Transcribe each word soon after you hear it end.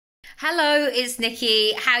Hello, it's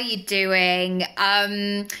Nikki. How you doing?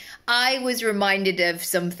 I was reminded of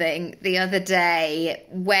something the other day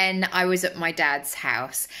when I was at my dad's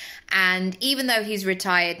house. And even though he's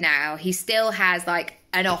retired now, he still has like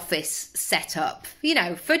an office set up,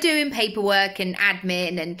 for doing paperwork and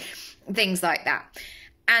admin and things like that.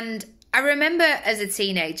 And I remember as a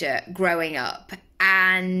teenager growing up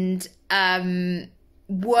and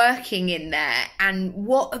working in there, and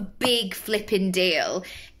what a big flipping deal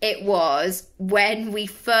it was when we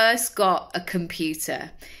first got a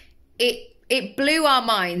computer. It blew our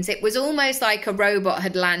minds. It was almost like a robot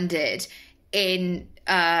had landed in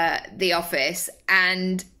the office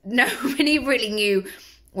and nobody really knew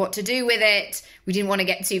what to do with it. We didn't want to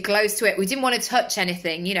get too close to it. We didn't want to touch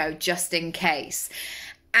anything, just in case.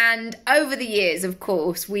 And over the years, of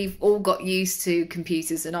course, we've all got used to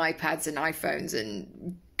computers and iPads and iPhones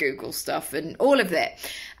and Google stuff and all of it.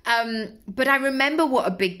 But I remember what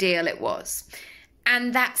a big deal it was.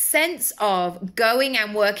 And that sense of going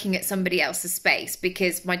and working at somebody else's space,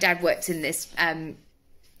 because my dad worked in this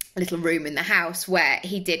little room in the house where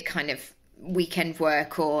he did kind of weekend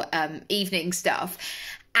work or evening stuff.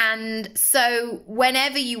 And so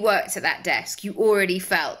whenever you worked at that desk, you already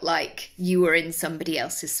felt like you were in somebody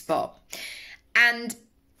else's spot. And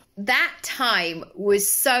that time was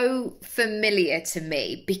so familiar to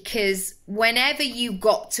me because whenever you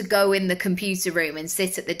got to go in the computer room and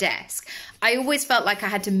sit at the desk, I always felt like I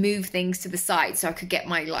had to move things to the side so I could get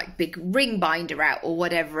my big ring binder out or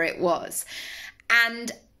whatever it was.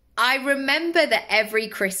 And I remember that every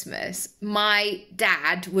Christmas, my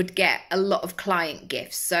dad would get a lot of client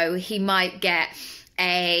gifts. So he might get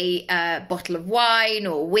a bottle of wine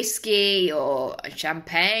or whiskey or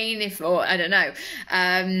champagne, I don't know.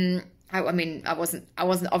 I wasn't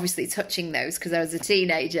obviously touching those because I was a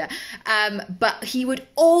teenager. But he would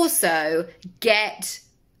also get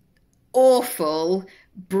awful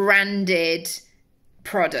branded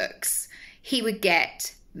products. He would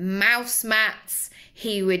get mousemats.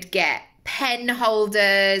 He would get pen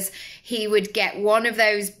holders. He would get one of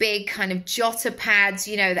those big kind of jotter pads,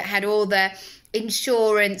 that had all the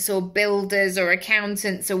insurance or builders or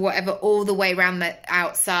accountants or whatever all the way around the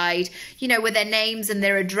outside, with their names and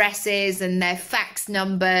their addresses and their fax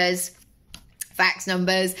numbers.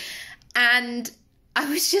 And I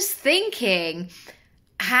was just thinking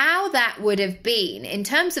how that would have been in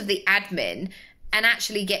terms of the admin and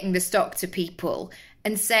actually getting the stock to people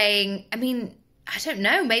and saying, I don't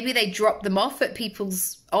know, maybe they drop them off at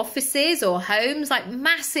people's offices or homes, like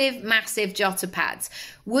massive jotter pads.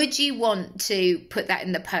 Would you want to put that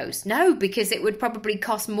in the post? No, because it would probably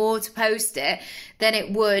cost more to post it than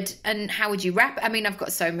it would. And how would you wrap it? I've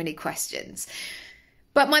got so many questions.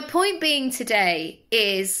 But my point being today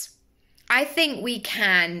is I think we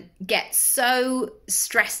can get so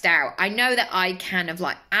stressed out. I know that I can of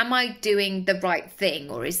am I doing the right thing?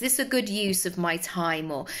 Or is this a good use of my time?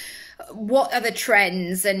 Or what are the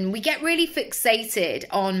trends? And we get really fixated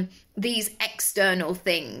on these external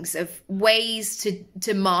things of ways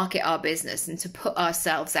to market our business and to put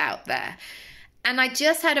ourselves out there. And I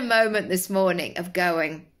just had a moment this morning of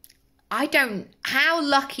going, how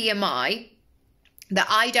lucky am I that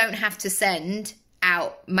I don't have to send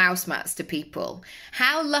out mouse mats to people?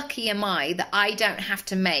 How lucky am I that I don't have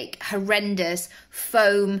to make horrendous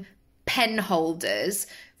foam pen holders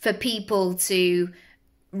for people to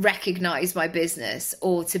recognize my business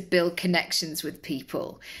or to build connections with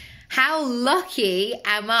people? How lucky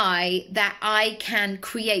am I that I can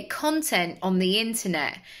create content on the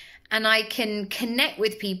internet and I can connect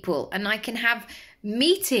with people and I can have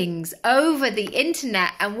meetings over the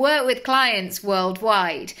internet and work with clients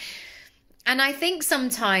worldwide? And I think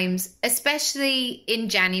sometimes, especially in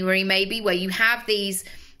January, maybe where you have these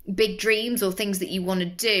big dreams or things that you want to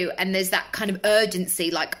do and there's that kind of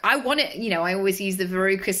urgency, I want it, I always use the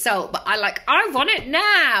Veruca salt, but I want it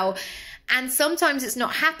now. And sometimes it's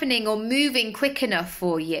not happening or moving quick enough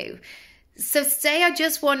for you. So today I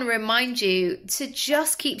just want to remind you to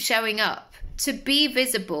just keep showing up, to be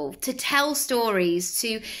visible, to tell stories,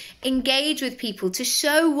 to engage with people, to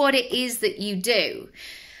show what it is that you do.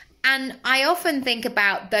 And I often think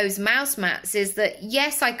about those mouse mats is that,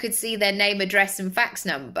 yes, I could see their name, address and fax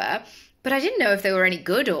number, but I didn't know if they were any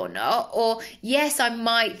good or not. Or yes, I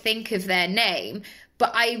might think of their name,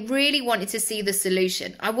 but I really wanted to see the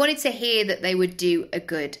solution. I wanted to hear that they would do a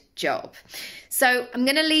good job. So I'm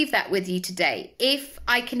going to leave that with you today. If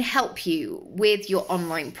I can help you with your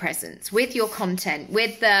online presence, with your content,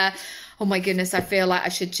 with the Oh my goodness, I feel like I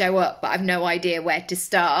should show up, but I've no idea where to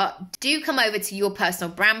start. Do come over to Your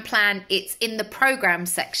Personal Brand Plan. It's in the program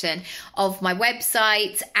section of my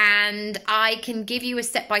website, and I can give you a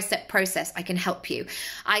step-by-step process. I can help you.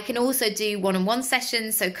 I can also do one-on-one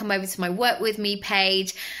sessions, so come over to my Work With Me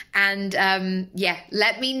page, and yeah,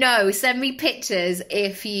 let me know. Send me pictures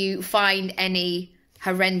if you find any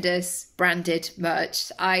horrendous branded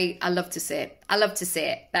merch. I love to see it. I love to see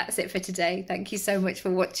it. That's it for today. Thank you so much for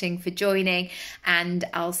watching, for joining, and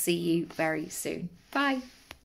I'll see you very soon. Bye.